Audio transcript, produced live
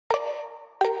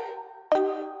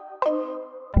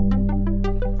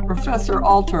Professor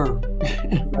Alter.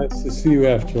 Nice to see you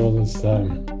after all this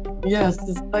time. Yes,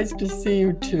 it's nice to see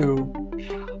you too.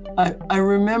 I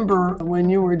remember when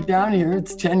you were down here,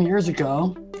 it's 10 years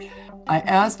ago, I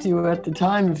asked you at the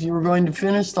time if you were going to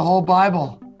finish the whole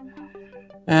Bible.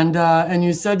 And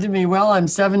you said to me, well, I'm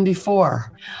 74.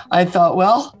 I thought,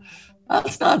 well,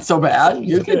 that's not so bad.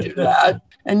 You can do that.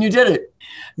 And you did it.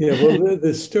 Yeah, well,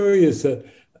 the story is that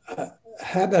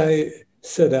had I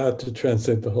set out to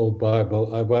translate the whole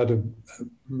Bible, I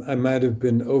might have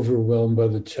been overwhelmed by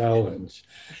the challenge.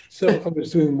 So I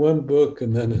was doing one book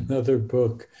and then another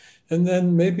book. And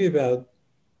then maybe about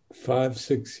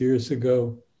 5-6 years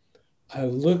ago, I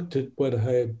looked at what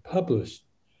I had published,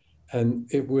 and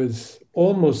it was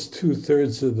almost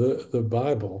 2/3 of the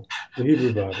Bible, the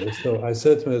Hebrew Bible. So I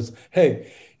said to myself,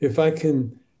 hey, if I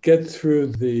can get through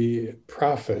the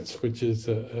prophets, which is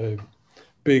a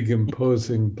big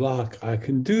imposing block, I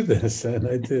can do this. And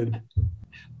I did.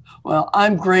 Well,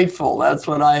 I'm grateful. That's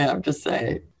what I have to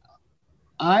say.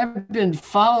 I've been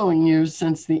following you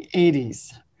since the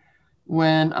 80s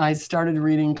when I started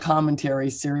reading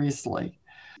commentary seriously.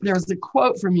 There's a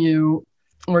quote from you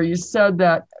where you said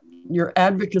that your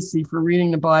advocacy for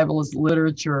reading the Bible as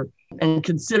literature and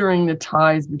considering the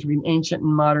ties between ancient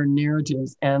and modern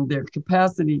narratives and their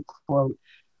capacity, quote,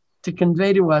 to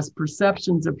convey to us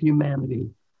perceptions of humanity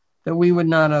that we would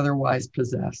not otherwise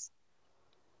possess.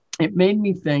 It made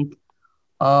me think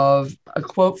of a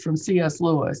quote from C.S.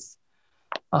 Lewis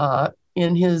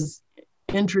in his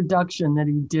introduction that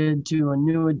he did to a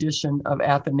new edition of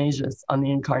Athanasius on the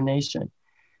Incarnation,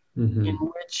 in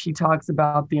which he talks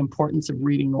about the importance of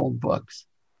reading old books.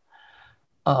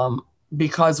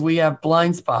 Because we have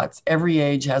blind spots. Every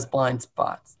age has blind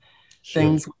spots, sure.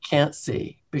 Things we can't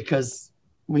see because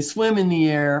we swim in the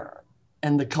air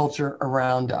and the culture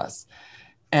around us.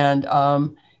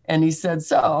 And he said,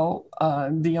 so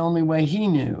the only way he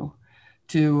knew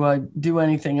to do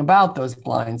anything about those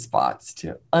blind spots,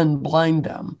 to unblind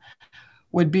them,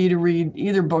 would be to read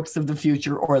either books of the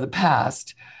future or the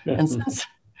past. And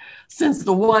since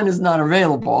the one is not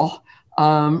available,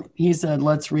 he said,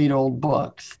 let's read old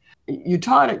books. You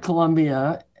taught at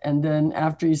Columbia, and then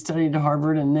after you studied at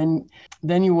Harvard, and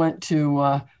then you went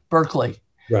to Berkeley,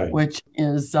 right, which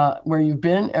is where you've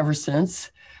been ever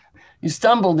since. You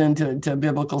stumbled into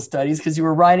biblical studies because you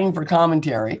were writing for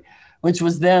commentary, which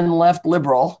was then left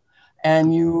liberal.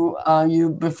 And you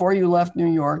before you left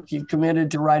New York, you committed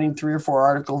to writing 3 or 4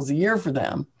 articles a year for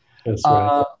them. That's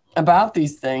right. About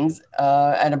these things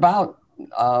and about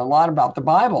a lot about the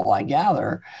Bible, I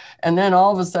gather. And then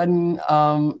all of a sudden,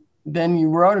 then you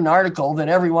wrote an article that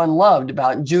everyone loved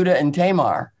about Judah and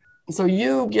Tamar. So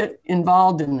you get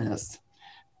involved in this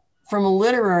from a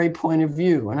literary point of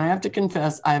view. And I have to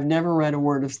confess, I have never read a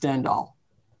word of Stendhal.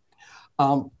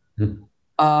 About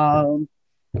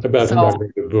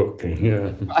writing the book,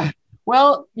 yeah.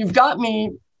 Well, you've got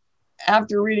me.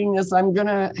 After reading this, I'm going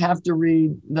to have to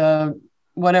read the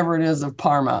whatever it is of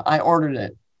Parma. I ordered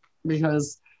it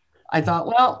because I thought,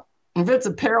 well, if it's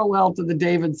a parallel to the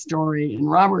David story and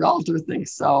Robert Alter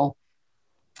thinks so,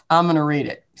 I'm going to read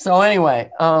it. So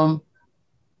anyway, and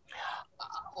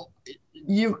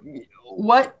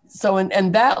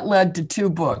that led to 2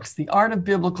 books, The Art of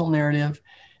Biblical Narrative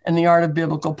and The Art of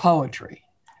Biblical Poetry,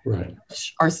 right,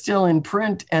 which are still in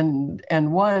print, and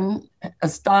one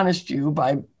astonished you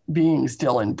by being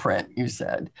still in print, you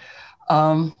said.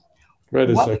 Right,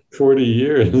 it's like 40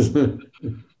 years.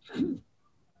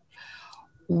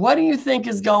 What do you think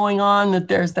is going on that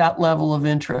there's that level of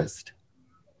interest?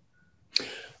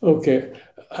 Okay,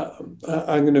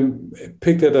 I'm going to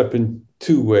pick that up in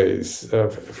 2 ways.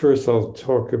 First, I'll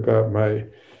talk about my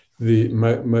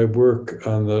work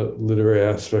on the literary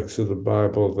aspects of the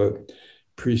Bible that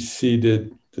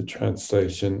preceded the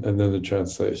translation and then the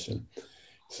translation.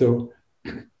 So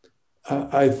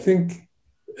I think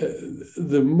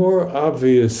the more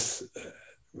obvious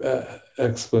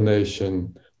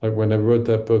explanation, like when I wrote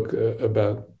that book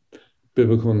about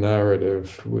biblical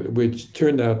narrative, which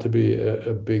turned out to be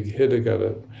a big hit. It got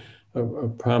a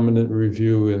prominent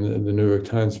review in the New York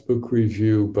Times Book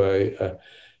Review by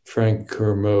Frank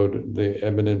Kermode, the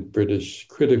eminent British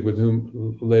critic with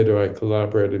whom later I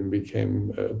collaborated and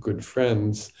became good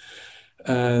friends.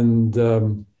 And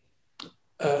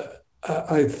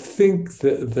I think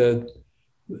that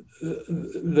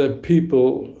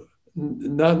people,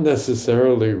 not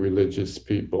necessarily religious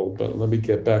people, but let me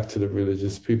get back to the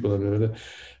religious people in a minute.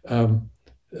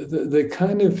 They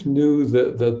kind of knew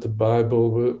that the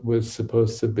Bible was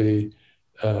supposed to be,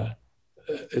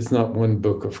 it's not one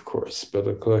book, of course, but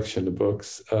a collection of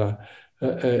books, a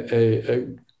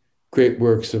great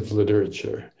works of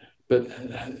literature. but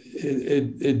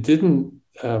it didn't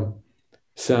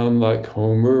sound like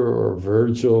Homer or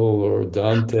Virgil or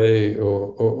Dante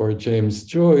or James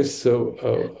Joyce. So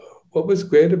what was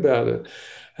great about it?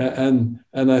 And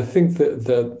I think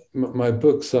that my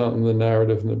books on the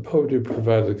narrative and the poetry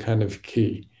provide a kind of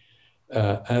key.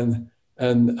 And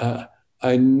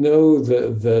I know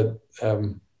that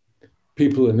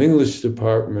people in English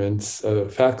departments,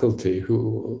 faculty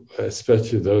who,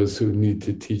 especially those who need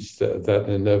to teach that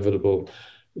inevitable,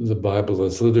 the Bible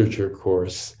as literature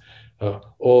course,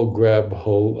 all grab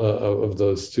hold of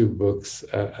those two books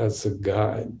as a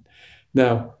guide.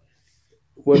 Now,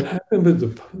 what happened with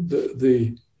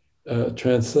the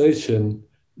translation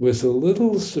was a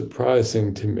little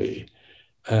surprising to me.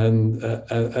 And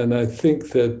I think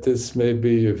that this may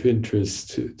be of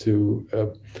interest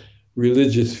to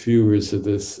religious viewers of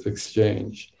this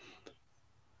exchange.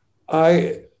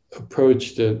 I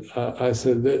approached it, I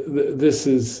said, this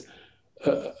is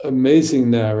amazing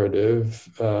narrative,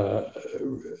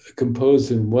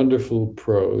 composed in wonderful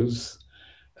prose,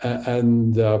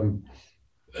 and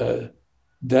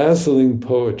dazzling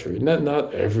poetry.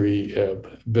 Not every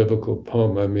biblical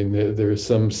poem. I mean, there are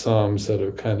some psalms that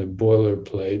are kind of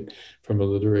boilerplate from a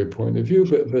literary point of view,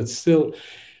 but still,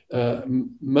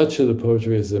 much of the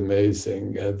poetry is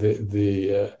amazing.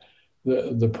 The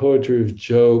poetry of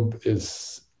Job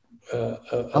is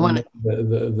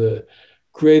the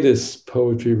greatest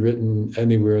poetry written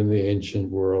anywhere in the ancient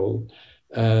world.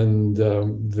 And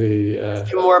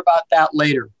Let's do more about that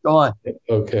later. Go on.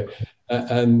 Okay.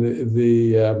 And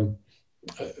the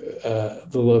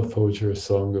love poetry,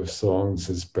 Song of Songs,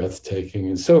 is breathtaking,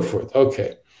 and so forth.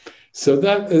 Okay, so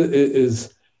that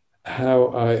is how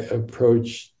I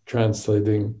approach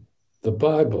translating the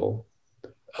Bible.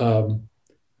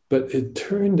 But it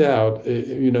turned out,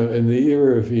 in the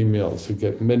era of emails, we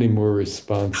get many more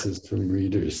responses from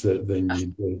readers than you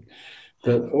did.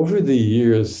 That over the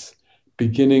years,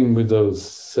 beginning with those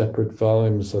separate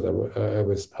volumes that I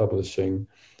was publishing,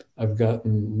 I've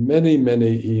gotten many,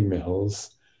 many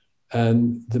emails,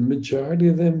 and the majority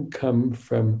of them come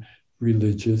from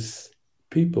religious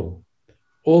people,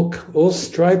 all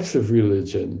stripes of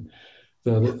religion.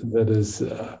 That is,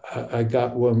 I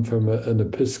got one from an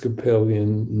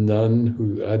Episcopalian nun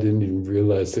who I didn't even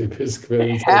realize the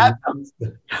Episcopalians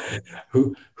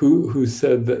who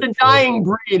said that the dying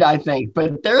breed, I think,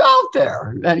 but they're out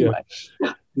there anyway.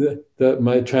 Yeah. That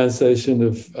my translation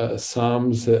of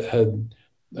Psalms had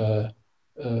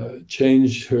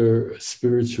changed her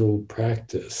spiritual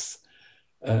practice,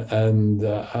 and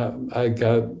I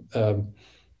got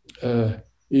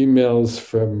emails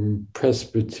from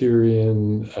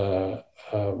Presbyterian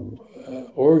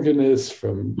organists,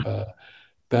 from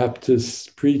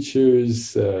Baptist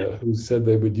preachers who said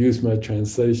they would use my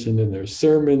translation in their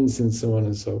sermons and so on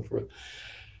and so forth.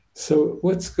 So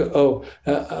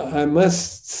I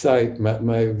must cite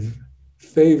my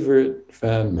favorite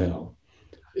fan mail.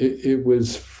 It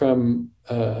was from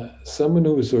someone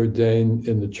who was ordained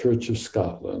in the Church of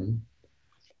Scotland,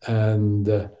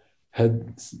 and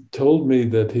had told me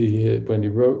that when he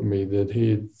wrote me, that he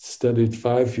had studied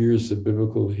 5 years of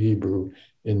biblical Hebrew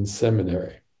in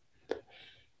seminary.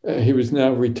 He was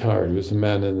now retired. He was a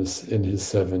man in his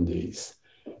 70s.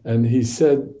 And he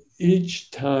said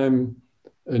each time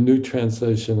a new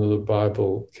translation of the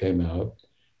Bible came out,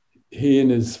 he and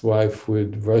his wife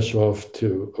would rush off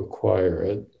to acquire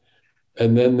it,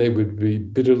 and then they would be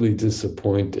bitterly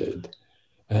disappointed.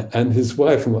 And his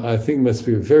wife, who I think must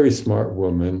be a very smart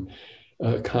woman,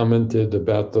 commented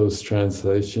about those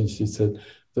translations. She said,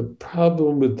 the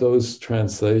problem with those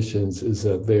translations is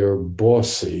that they are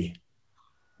bossy,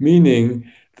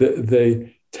 meaning that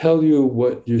they tell you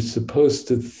what you're supposed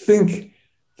to think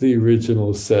the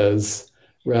original says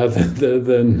rather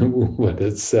than what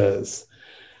it says.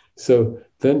 So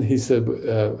then he said,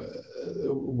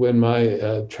 when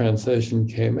my translation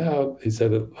came out, he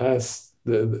said at last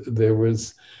there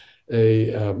was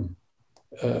an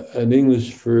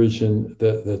English version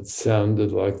that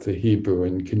sounded like the Hebrew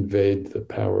and conveyed the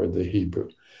power of the Hebrew.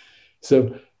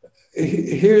 So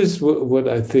here's what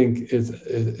I think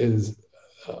is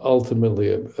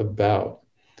ultimately about.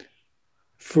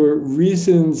 For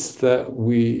reasons that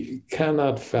we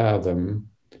cannot fathom,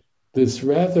 this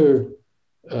rather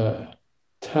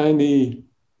tiny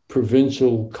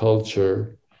provincial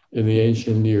culture in the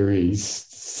ancient Near East,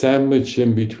 sandwiched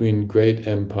in between great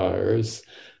empires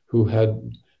who had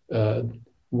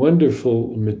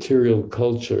wonderful material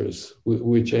cultures,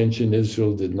 which ancient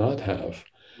Israel did not have,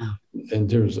 in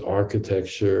terms of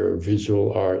architecture,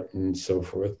 visual art, and so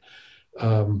forth.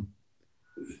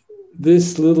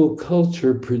 This little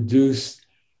culture produced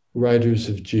writers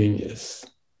of genius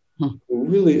Hmm. who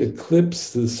really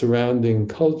eclipsed the surrounding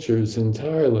cultures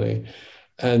entirely.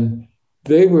 And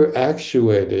they were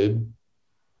actuated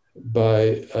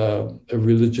by a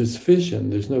religious vision.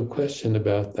 There's no question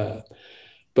about that.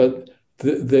 But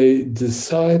they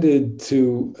decided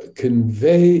to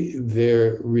convey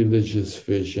their religious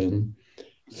vision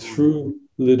through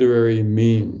literary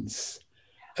means.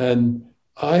 And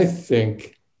I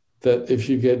think that if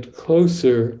you get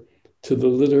closer to the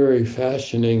literary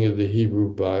fashioning of the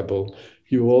Hebrew Bible,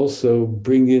 you also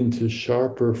bring into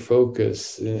sharper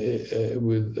focus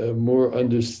with more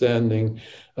understanding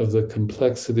of the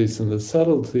complexities and the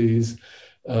subtleties,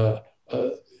 uh,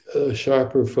 a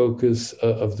sharper focus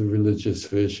of the religious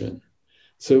vision.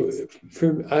 So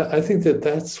I think that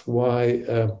that's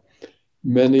why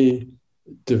many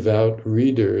devout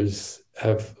readers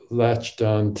have latched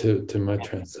on to my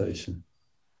translation.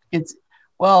 It's,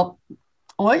 well,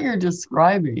 what you're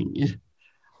describing,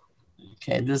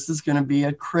 okay, this is going to be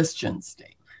a Christian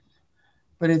statement,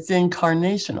 but it's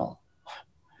incarnational.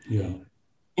 Yeah.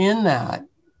 In that,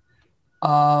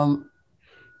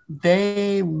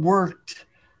 they worked,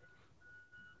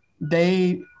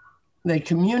 they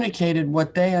communicated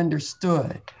what they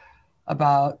understood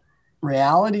about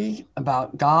reality,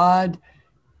 about God,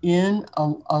 in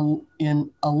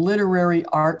a literary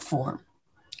art form.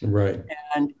 Right.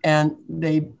 And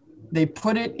they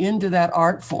put it into that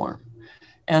art form.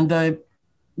 And the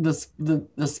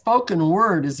spoken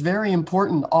word is very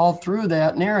important all through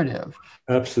that narrative.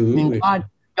 Absolutely. I mean,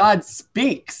 God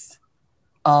speaks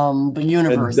the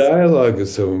universe. And dialogue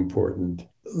is so important.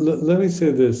 Let me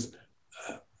say this.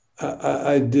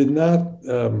 I did not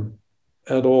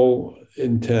at all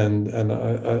intend, and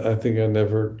I think I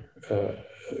never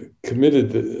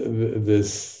committed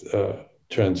this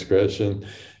transgression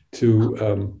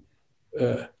to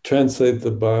translate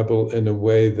the Bible in a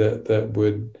way that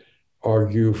would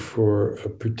argue for a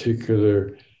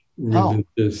particular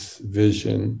religious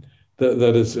vision.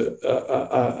 That is,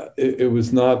 it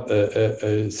was not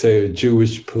say a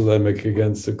Jewish polemic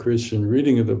against the Christian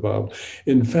reading of the Bible.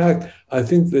 In fact, I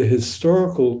think the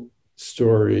historical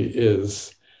story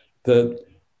is that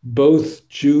both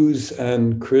Jews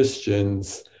and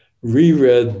Christians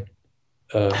reread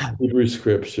Hebrew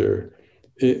scripture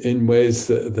in ways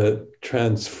that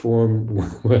transformed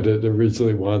what it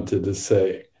originally wanted to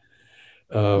say.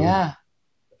 Yeah.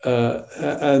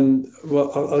 And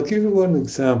well, I'll give you one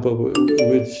example,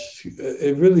 which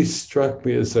it really struck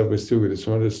me as I was doing this.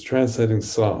 When I was translating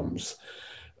Psalms,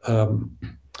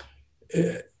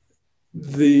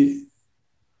 the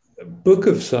Book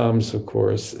of Psalms, of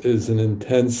course, is an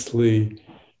intensely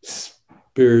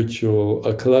spiritual,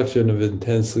 a collection of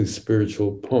intensely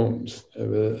spiritual poems.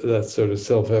 That's sort of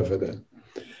self-evident.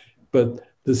 But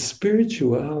the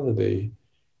spirituality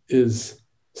is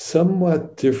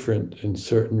somewhat different in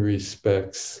certain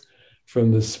respects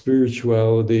from the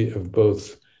spirituality of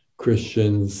both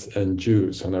Christians and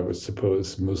Jews, and I would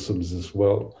suppose Muslims as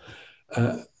well.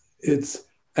 It's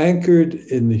anchored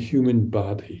in the human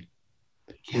body.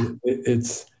 Yeah.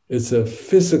 It's a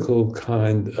physical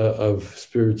kind of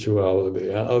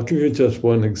spirituality. I'll give you just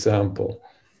one example.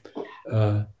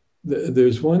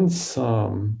 There's one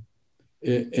psalm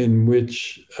in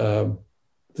which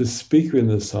the speaker in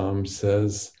the psalm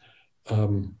says,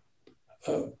 I'm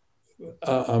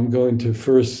going to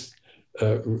first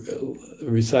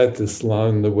recite this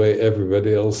line the way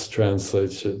everybody else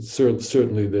translates it,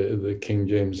 certainly the King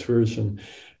James Version.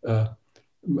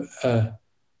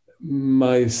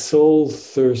 My soul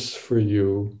thirsts for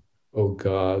you, O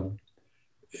God,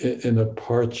 in a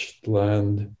parched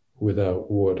land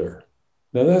without water.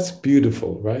 Now that's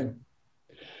beautiful, right?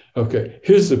 Okay,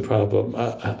 here's the problem.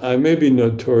 I may be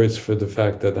notorious for the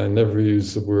fact that I never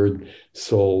use the word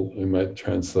soul in my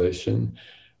translation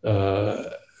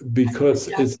because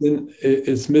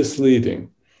it's misleading.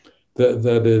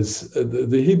 That is,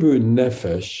 the Hebrew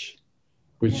nephesh,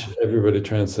 which everybody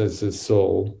translates as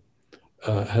soul,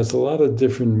 has a lot of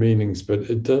different meanings, but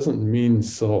it doesn't mean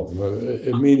soul.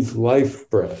 It means life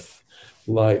breath,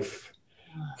 life.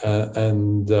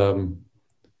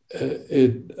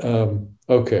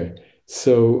 Okay,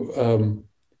 so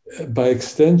by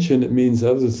extension, it means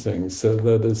other things. So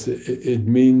that is, it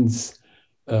means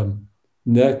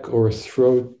neck or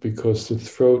throat, because the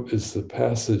throat is the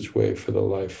passageway for the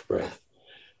life breath.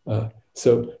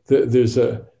 So there's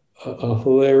a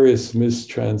hilarious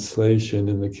mistranslation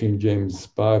in the King James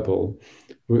Bible,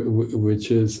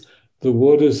 which is, the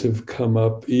waters have come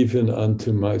up even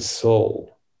unto my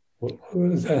soul. What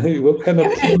kind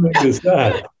of plumbing is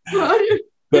that?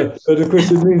 but of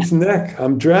course it means neck.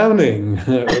 I'm drowning.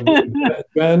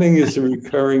 Drowning is a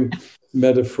recurring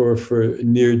metaphor for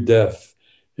near death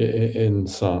in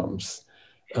Psalms.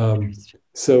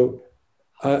 So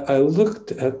I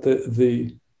looked at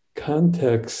the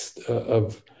context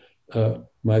of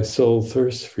my soul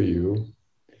thirsts for you,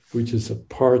 which is a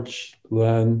parched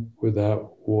land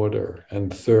without water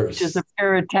and thirst. Which is a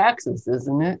parataxis,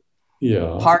 isn't it?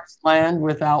 Yeah. Parched land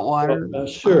without water.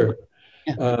 Sure.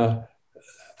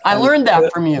 I learned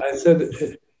that from you. I said,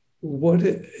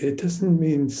 it doesn't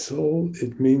mean soul,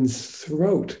 it means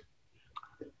throat.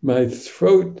 My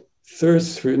throat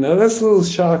thirsts for you. Now that's a little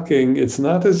shocking. It's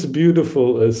not as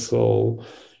beautiful as soul,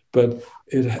 but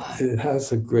it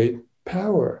has a great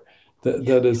power.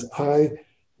 That is, I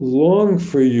long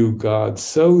for you, God,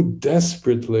 so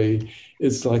desperately.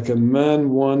 It's like a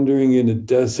man wandering in a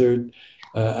desert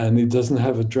and he doesn't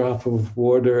have a drop of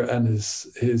water and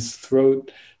his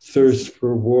throat thirsts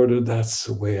for water. That's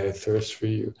the way I thirst for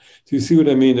you. Do you see what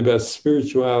I mean about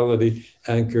spirituality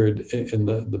anchored in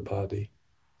the body?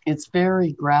 It's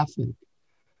very graphic.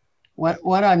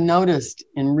 What I've noticed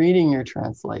in reading your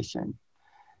translation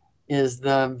is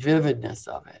the vividness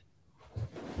of it.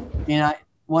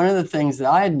 One of the things that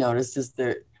I had noticed is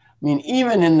that,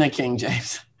 even in the King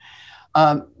James,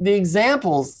 the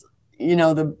examples,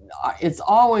 it's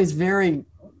always very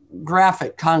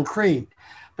graphic, concrete.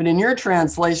 But in your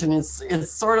translation,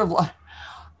 it's sort of like,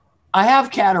 I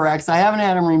have cataracts. I haven't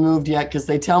had them removed yet because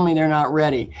they tell me they're not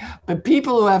ready. But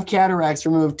people who have cataracts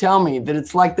removed tell me that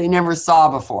it's like they never saw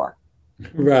before.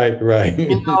 Right.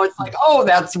 It's like, oh,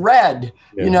 that's red.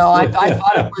 Yeah. I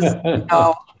thought it was,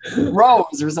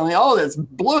 rose or something. Oh, that's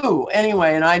blue.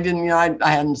 Anyway, and I didn't, I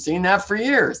hadn't seen that for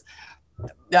years.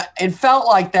 It felt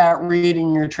like that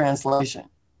reading your translation.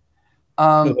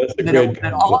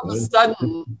 That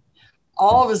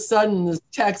all of a sudden, this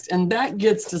text, and that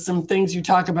gets to some things you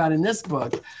talk about in this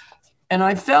book. And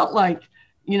I felt like,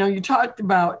 you talk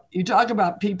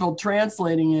about people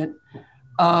translating it.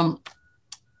 One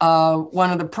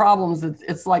of the problems,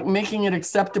 it's like making it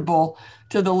acceptable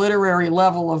to the literary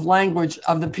level of language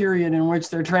of the period in which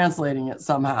they're translating it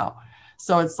somehow.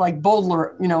 So it's like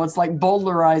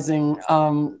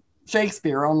Bowdlerizing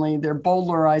Shakespeare, only they're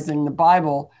Bowdlerizing the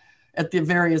Bible at the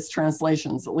various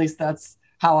translations. At least that's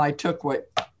how I took what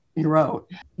you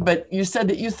wrote. But you said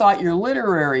that you thought your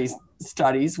literary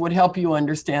studies would help you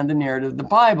understand the narrative of the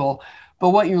Bible. But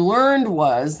what you learned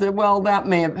was that, well, that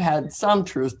may have had some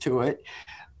truth to it.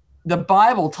 The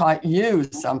Bible taught you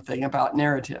something about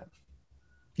narrative.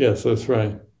 Yes, that's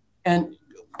right. And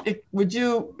would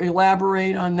you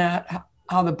elaborate on that,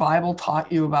 how the Bible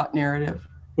taught you about narrative?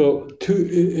 Well,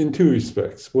 in two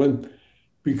respects. One,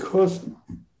 because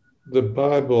the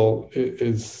Bible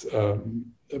is a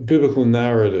biblical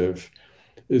narrative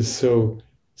is so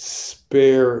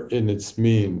spare in its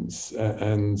means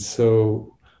and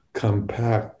so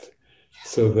compact,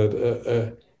 so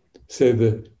that say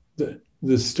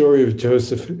the story of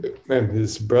Joseph and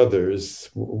his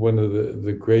brothers, one of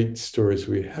the great stories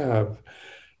we have,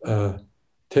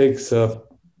 takes up,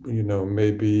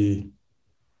 maybe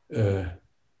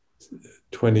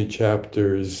 20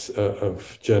 chapters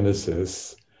of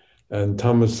Genesis. And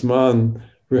Thomas Mann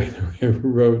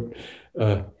wrote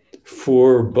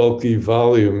 4 bulky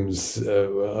volumes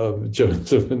of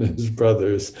Joseph and his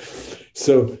brothers.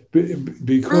 So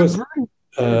because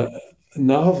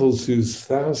novels use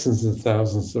thousands and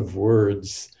thousands of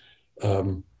words,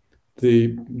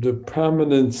 the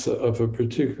prominence of a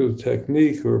particular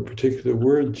technique or a particular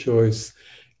word choice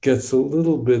gets a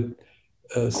little bit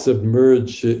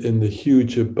submerged in the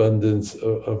huge abundance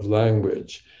of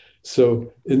language.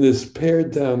 So in this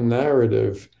pared down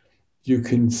narrative, you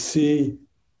can see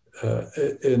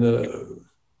in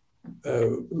a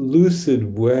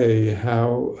lucid way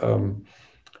how,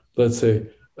 let's say,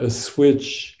 a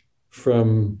switch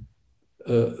from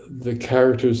the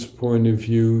character's point of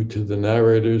view to the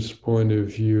narrator's point of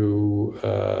view,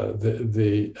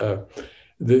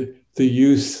 the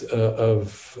use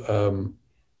of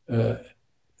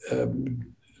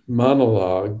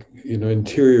monologue,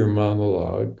 interior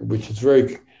monologue, which is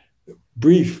very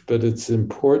brief, but it's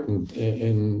important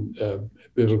in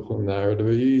biblical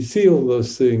narrative. You see all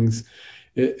those things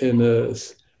in a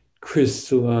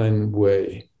crystalline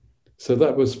way. So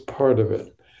that was part of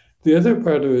it. The other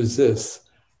part of it is this,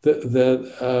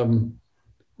 well,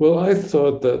 I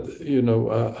thought that,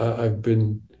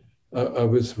 I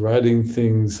was writing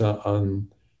things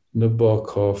on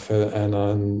Nabokov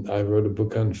I wrote a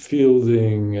book on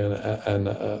Fielding and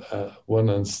one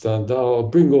on Stendhal. I'll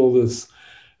bring all these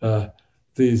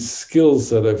skills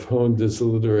that I've honed as a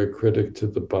literary critic to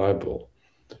the Bible.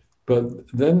 But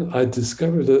then I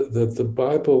discovered that the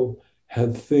Bible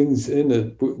had things in it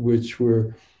which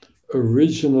were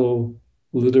original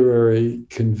literary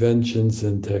conventions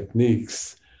and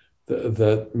techniques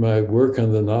that my work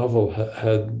on the novel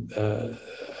had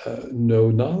no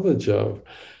knowledge of.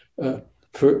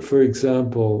 For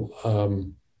example,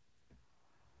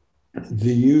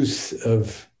 the use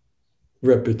of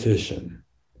repetition.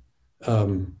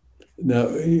 Now,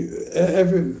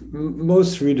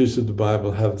 most readers of the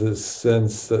Bible have this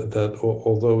sense that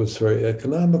although it's very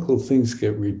economical, things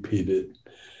get repeated.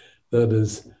 That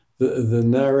is, the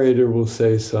narrator will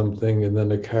say something, and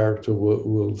then a character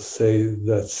will say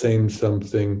that same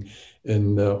something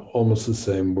in almost the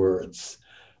same words.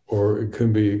 Or it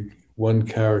could be one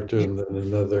character and then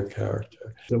another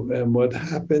character. And what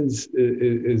happens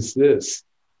is this.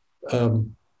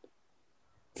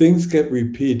 Things get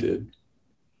repeated,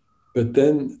 but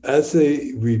then as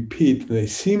they repeat, and they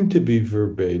seem to be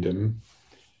verbatim,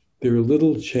 there are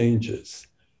little changes.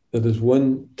 That is,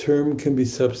 one term can be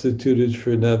substituted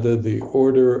for another, the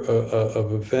order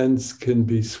of events can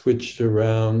be switched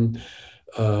around,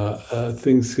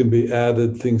 things can be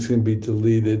added, things can be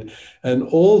deleted, and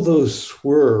all those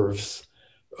swerves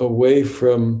away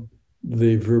from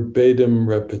the verbatim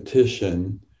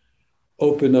repetition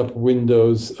open up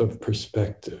windows of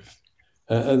perspective.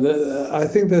 And I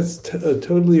think that's a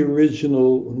totally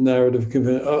original narrative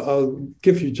convention. I'll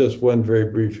give you just one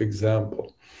very brief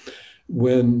example.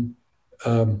 When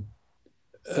in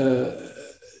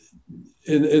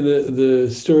the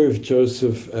story of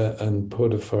Joseph and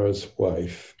Potiphar's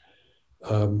wife,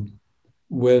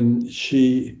 when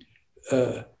she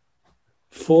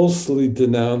falsely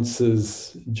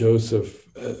denounces Joseph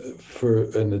for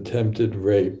an attempted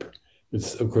rape,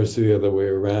 it's of course the other way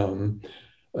around.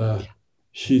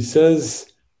 She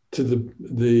says to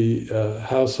the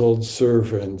household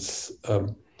servants,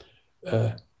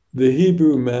 the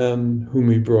Hebrew man whom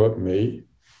he brought me,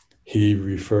 he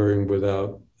referring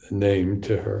without a name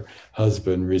to her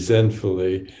husband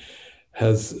resentfully,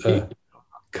 has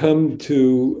come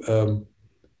to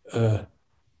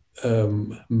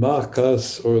mock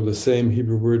us, or the same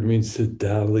Hebrew word means to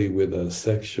dally with us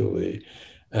sexually.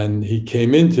 And he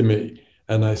came into me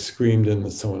and I screamed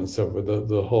and so on and so forth,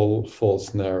 the whole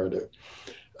false narrative.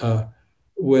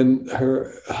 When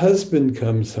her husband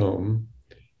comes home,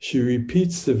 she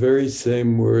repeats the very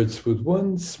same words with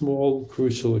one small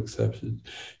crucial exception.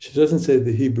 She doesn't say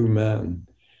the Hebrew man.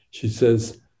 She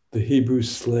says the Hebrew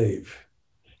slave.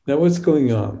 Now what's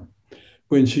going on?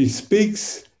 When she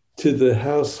speaks to the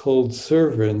household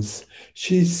servants,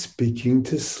 she's speaking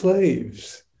to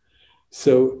slaves.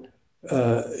 So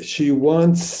she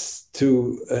wants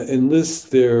to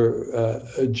enlist their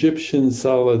Egyptian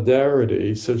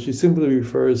solidarity. So she simply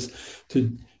refers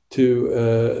to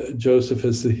Joseph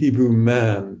as the Hebrew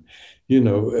man,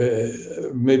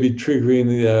 maybe triggering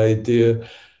the idea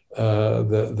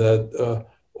that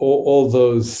all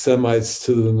those Semites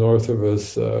to the north of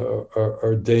us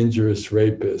are dangerous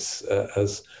rapists,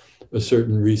 as a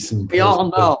certain recent we all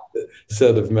know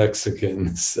set of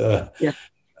Mexicans. Yeah.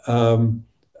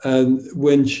 And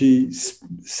when she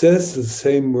says the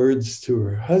same words to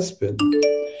her husband,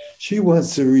 she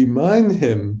wants to remind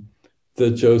him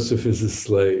that Joseph is a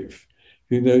slave.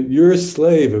 You're a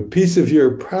slave, a piece of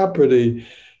your property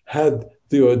had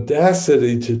the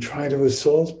audacity to try to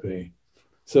assault me.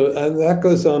 So, and that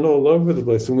goes on all over the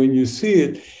place. And when you see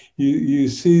it, you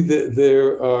see that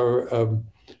there are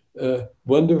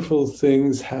wonderful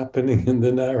things happening in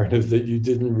the narrative that you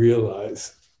didn't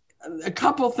realize. A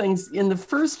couple things in the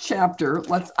first chapter.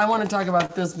 I want to talk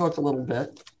about this book a little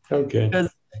bit. Okay.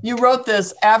 Because you wrote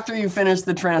this after you finished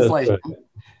the translation. That's right.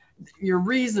 Your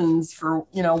reasons for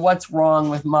what's wrong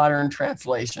with modern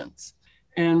translations,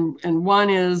 and one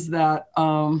is that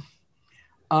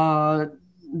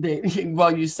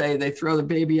you say they throw the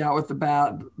baby out with the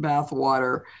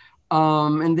bathwater,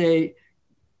 and they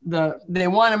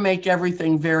want to make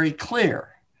everything very clear,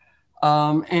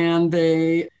 and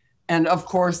of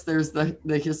course there's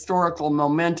the historical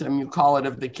momentum, you call it,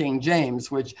 of the King James,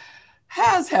 which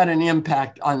has had an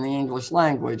impact on the English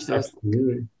language. There's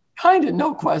Absolutely. Kind of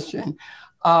no question,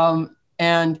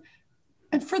 and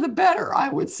for the better, I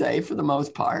would say, for the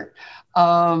most part,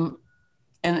 and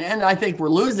I think we're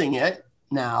losing it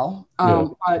now.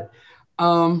 But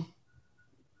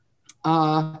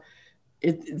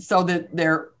so that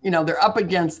they're up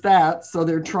against that, so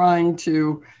they're trying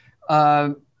to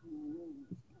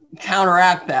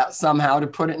counteract that somehow, to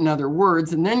put it in other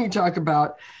words. And then you talk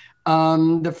about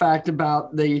the fact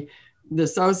about the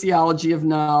sociology of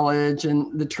knowledge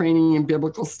and the training in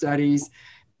biblical studies.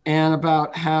 and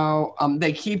about how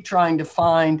they keep trying to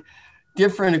find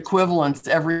different equivalents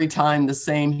every time the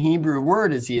same Hebrew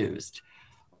word is used.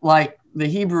 Like the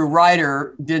Hebrew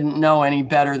writer didn't know any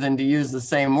better than to use the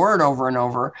same word over and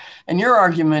over. And your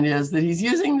argument is that he's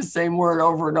using the same word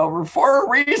over and over for a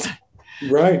reason.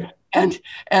 Right.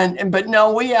 And but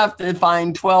no, we have to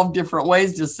find 12 different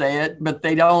ways to say it, but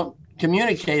they don't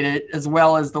communicate it as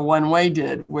well as the one way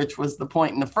did, which was the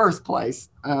point in the first place.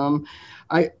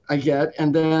 I get.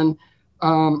 And then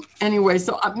anyway,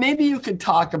 so maybe you could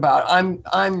talk about,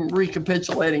 I'm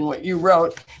recapitulating what you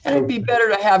wrote, and it'd be better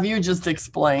to have you just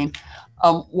explain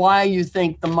why you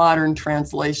think the modern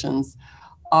translations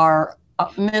are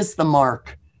miss the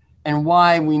mark and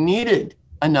why we needed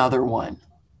another one.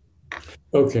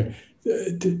 Okay.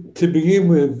 To begin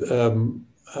with,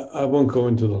 I won't go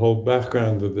into the whole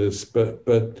background of this,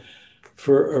 but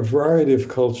for a variety of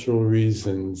cultural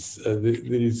reasons,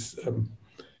 these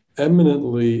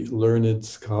eminently learned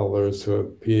scholars who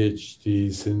have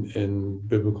PhDs in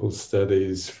biblical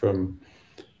studies from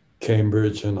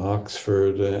Cambridge and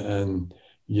Oxford and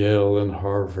Yale and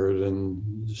Harvard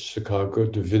and Chicago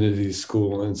Divinity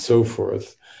School and so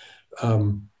forth,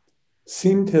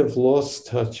 seem to have lost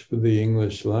touch with the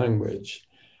English language.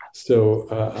 So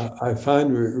I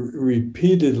find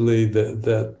repeatedly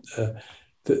that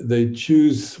they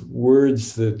choose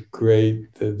words that grate.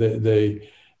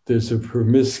 There's a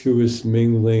promiscuous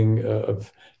mingling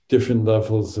of different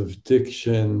levels of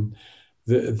diction.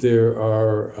 There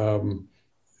are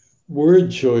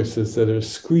word choices that are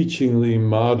screechingly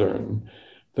modern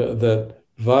that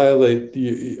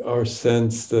violate our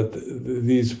sense that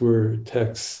these were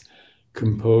texts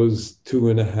composed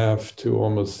 2.5 to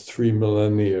almost 3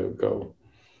 millennia ago.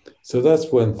 So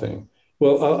that's one thing.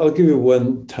 Well, I'll give you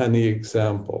one tiny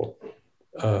example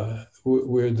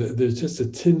where there's just a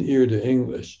tin ear to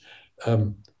English.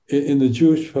 In the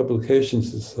Jewish Publication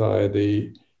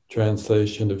Society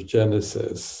translation of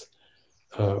Genesis,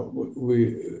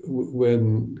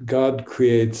 when God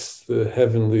creates the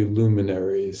heavenly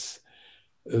luminaries,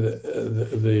 it's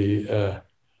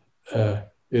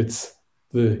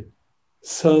the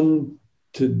sun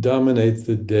to dominate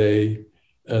the day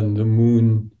and the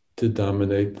moon to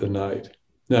dominate the night.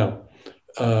 Now,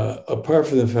 apart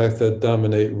from the fact that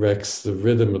dominate wrecks the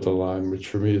rhythm of the line, which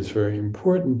for me is very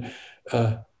important,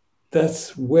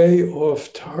 that's way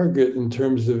off target in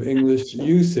terms of English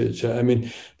usage. I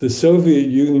mean, the Soviet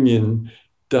Union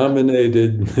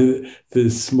dominated the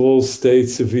small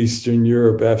states of Eastern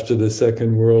Europe after the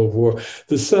Second World War.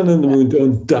 The sun and the moon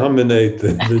don't dominate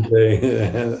the day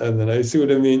and the night. See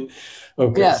what I mean?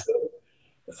 Okay. Yes.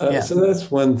 So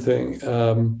that's one thing.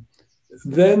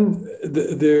 Then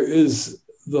there is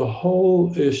the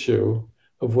whole issue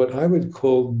of what I would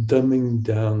call dumbing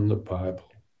down the Bible.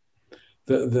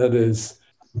 That is,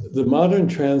 the modern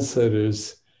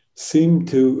translators seem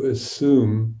to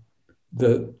assume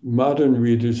that modern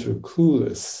readers are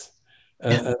clueless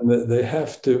and that they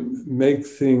have to make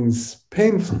things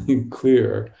painfully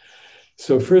clear.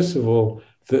 So first of all,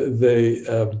 they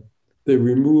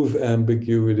remove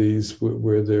ambiguities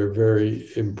where they're very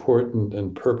important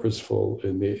and purposeful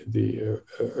in the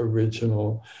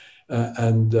original.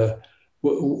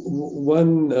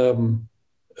 One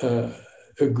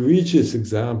egregious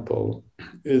example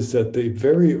is that they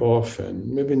very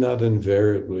often, maybe not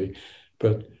invariably,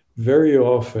 but very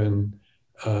often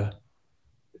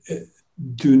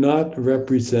do not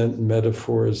represent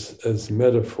metaphors as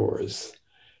metaphors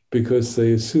because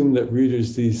they assume that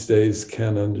readers these days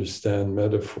can understand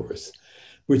metaphors,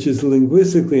 which is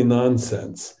linguistically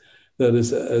nonsense. That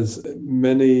is, as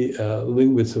many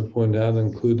linguists have pointed out,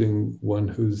 including one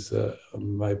who's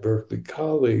my Berkeley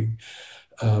colleague,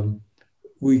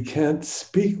 we can't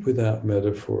speak without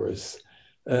metaphors.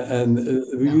 And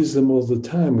we use them all the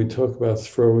time. We talk about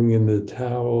throwing in the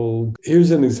towel.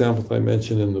 Here's an example I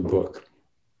mentioned in the book.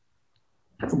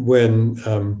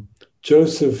 When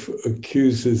Joseph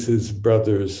accuses his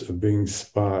brothers of being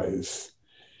spies,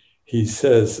 he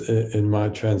says in my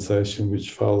translation,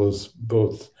 which follows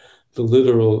both the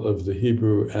literal of the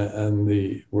Hebrew and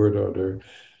the word order,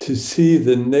 to see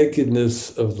the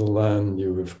nakedness of the land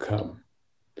you have come.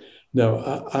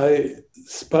 Now, I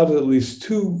spotted at least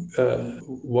two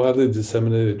widely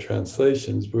disseminated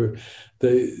translations where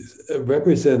they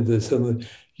represent this, and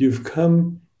you've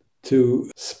come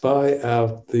to spy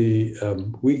out the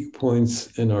weak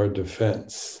points in our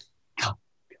defense.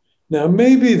 Now,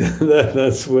 maybe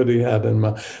that's what he had in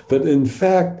mind, but in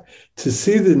fact, to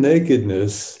see the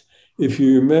nakedness, if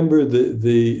you remember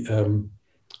the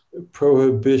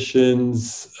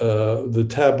prohibitions, the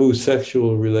taboo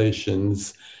sexual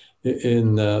relations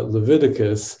in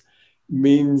Leviticus,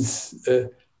 means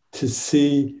to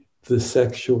see the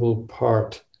sexual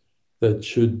part that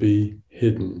should be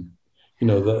hidden.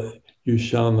 That you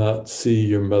shall not see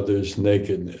your mother's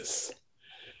nakedness.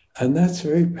 And that's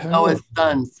very powerful. Noah's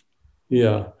sons.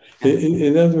 Yeah.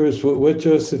 In other words, what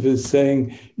Joseph is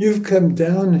saying, you've come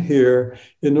down here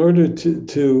in order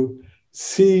to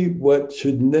see what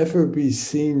should never be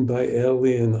seen by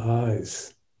alien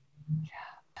eyes.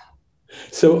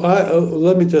 So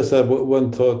let me just add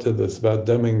one thought to this about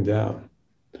dumbing down.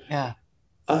 Yeah.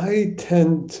 I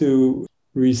tend to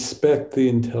respect the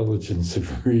intelligence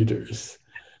of readers.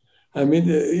 I mean,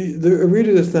 a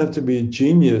reader doesn't have to be a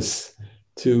genius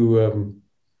to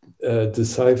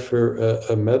decipher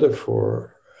a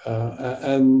metaphor,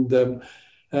 and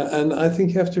I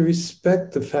think you have to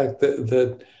respect the fact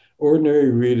that ordinary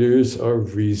readers are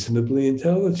reasonably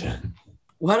intelligent.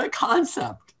 What a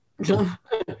concept!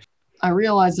 I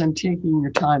realize I'm taking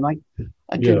your time. I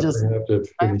could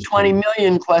I have 20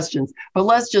 million questions, but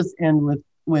let's just end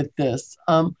with this.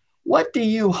 What do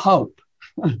you hope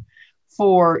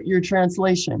for your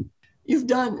translation? You've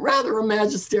done rather a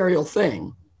magisterial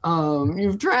thing.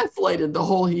 You've translated the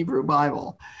whole Hebrew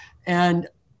Bible, and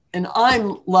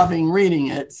I'm loving reading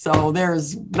it. So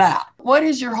there's that. What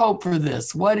is your hope for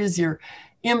this? What is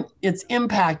its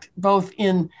impact both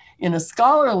in a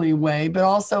scholarly way, but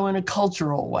also in a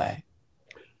cultural way?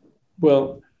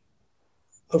 Well,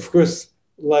 of course,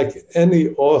 like any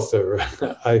author,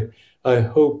 I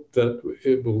hope that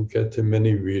it will get to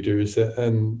many readers.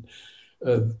 And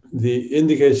the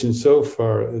indication so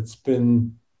far, it's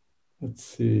been, let's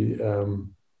see,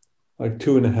 like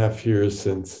 2.5 years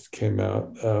since it came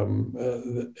out.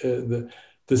 The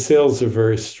sales are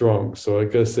very strong. So I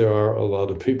guess there are a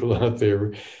lot of people out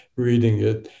there reading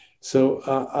it. So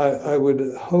I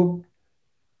would hope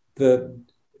that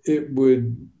it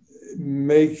would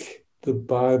make the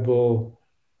Bible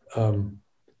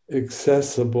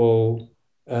accessible.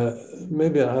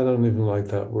 Maybe I don't even like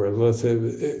that word. Let's say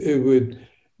it would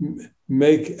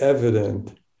make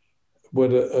evident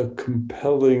what a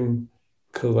compelling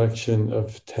collection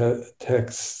of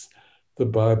texts the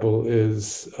Bible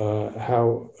is,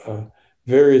 how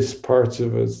various parts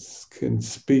of us can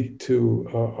speak to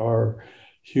our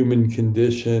human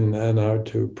condition and our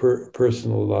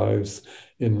personal lives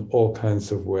in all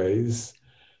kinds of ways,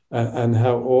 and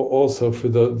how also for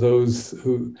those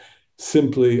who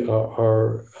simply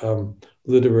are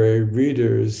literary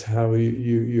readers, how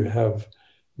you have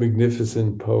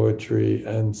magnificent poetry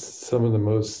and some of the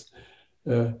most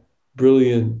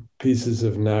brilliant pieces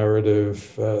of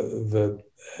narrative that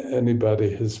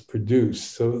anybody has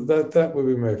produced. So that would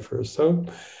be my first hope.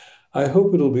 I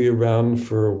hope it'll be around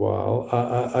for a while.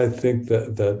 I think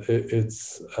that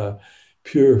it's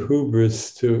pure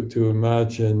hubris to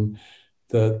imagine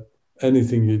that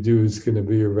anything you do is going to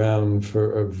be around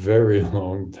for a very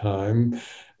long time.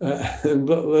 And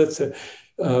let's say,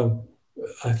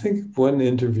 I think one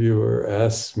interviewer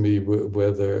asked me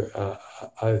whether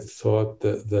I thought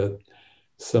that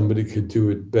somebody could do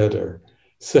it better.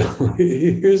 So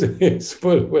here's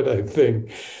what I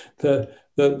think, that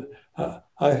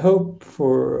I hope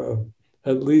for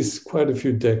at least quite a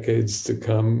few decades to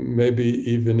come, maybe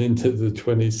even into the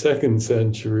 22nd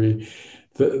century,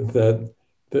 that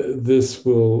this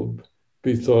will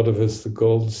be thought of as the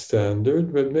gold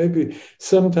standard, but maybe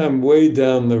sometime way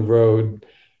down the road,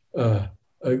 a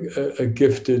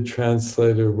gifted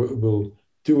translator will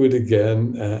do it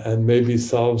again and maybe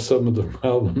solve some of the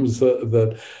problems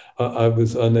that I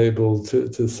was unable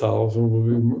to solve, and will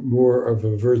be more of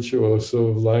a virtuoso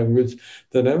of language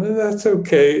than I mean. That's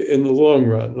okay in the long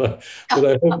run, but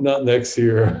I hope not next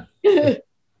year.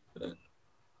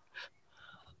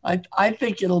 I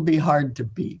think it'll be hard to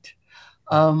beat.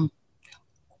 What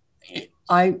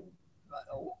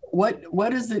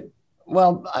is it?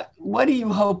 Well, what do you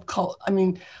hope? I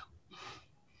mean,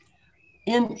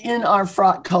 in our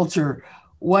fraught culture,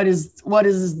 what is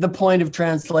the point of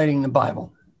translating the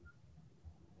Bible?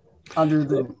 Other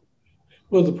than,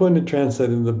 well, the point of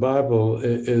translating the Bible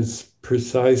is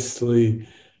precisely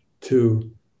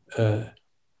to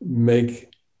make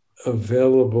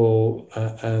available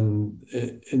and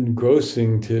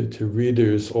engrossing to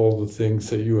readers all the things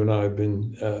that you and I have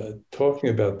been talking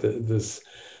about this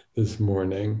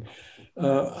morning.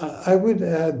 I would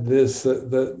add this,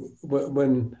 that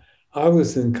when I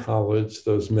was in college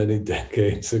those many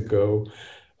decades ago,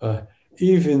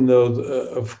 even though,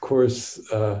 of course,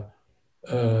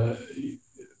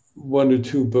 one or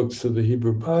two books of the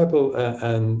Hebrew Bible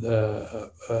and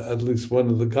at least one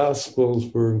of the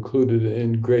Gospels were included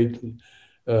in great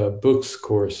books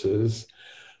courses,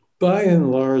 by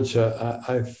and large,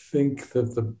 I think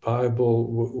that the Bible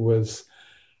was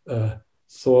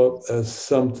thought as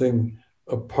something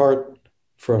apart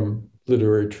from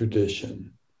literary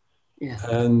tradition. Yes.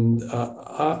 And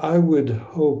I would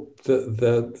hope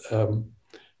that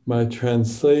my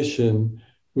translation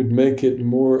would make it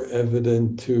more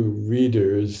evident to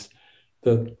readers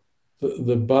that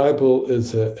the Bible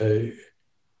is a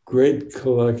great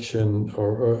collection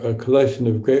or a collection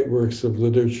of great works of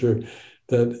literature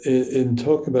that in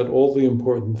talking about all the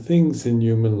important things in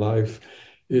human life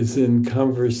is in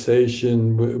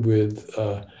conversation with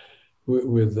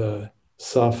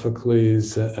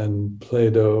Sophocles and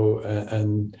Plato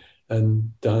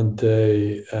and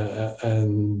Dante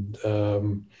and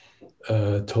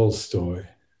Tolstoy.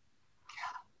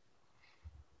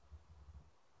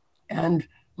 And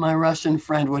my Russian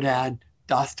friend would add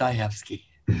Dostoevsky.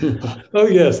 Oh,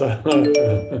 yes, I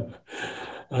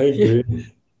agree.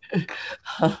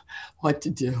 What to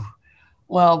do?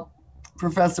 Well,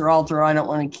 Professor Alter, I don't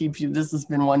want to keep you. This has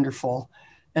been wonderful.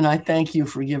 And I thank you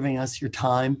for giving us your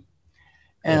time.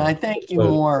 And I thank you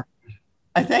more.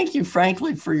 I thank you,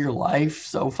 frankly, for your life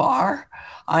so far.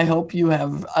 I hope you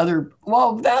have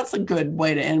well, that's a good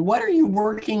way to end. What are you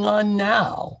working on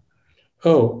now?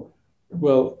 Oh,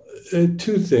 well,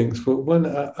 two things. Well, one,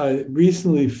 I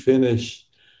recently finished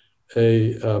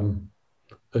a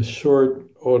short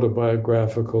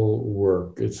autobiographical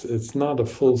work. It's not a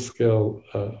full-scale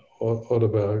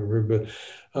autobiography, but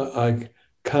I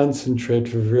concentrate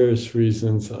for various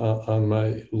reasons on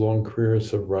my long career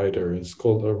as a writer. It's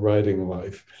called A Writing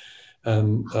Life.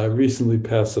 And I recently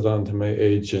passed it on to my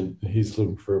agent. He's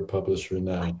looking for a publisher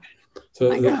now.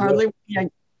 So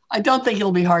I don't think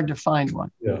it'll be hard to find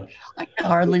one. Yeah. I can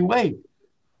hardly wait.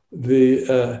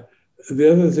 The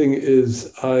other thing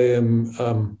is I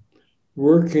am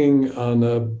working on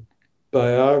a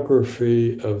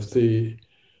biography of the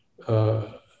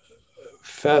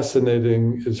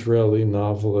fascinating Israeli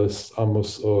novelist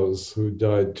Amos Oz, who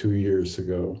died 2 years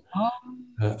ago.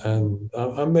 And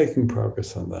I'm making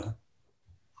progress on that.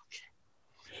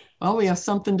 Well, we have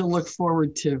something to look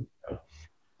forward to.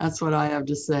 That's what I have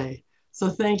to say. So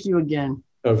thank you again.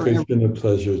 Okay, it's been a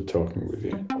pleasure talking with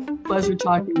you. Pleasure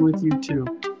talking with you too.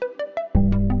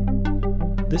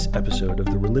 This episode of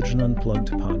the Religion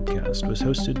Unplugged podcast was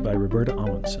hosted by Roberta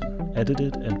Amundsen,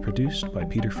 edited and produced by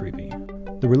Peter Freeby.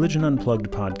 The Religion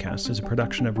Unplugged podcast is a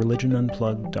production of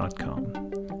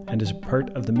religionunplugged.com and is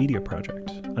part of the Media Project,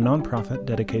 a nonprofit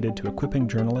dedicated to equipping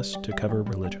journalists to cover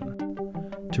religion.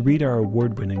 To read our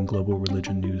award-winning global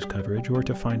religion news coverage or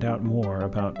to find out more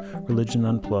about Religion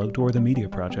Unplugged or the Media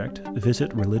Project,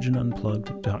 visit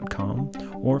religionunplugged.com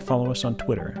or follow us on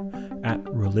Twitter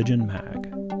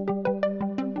 @ReligionMag.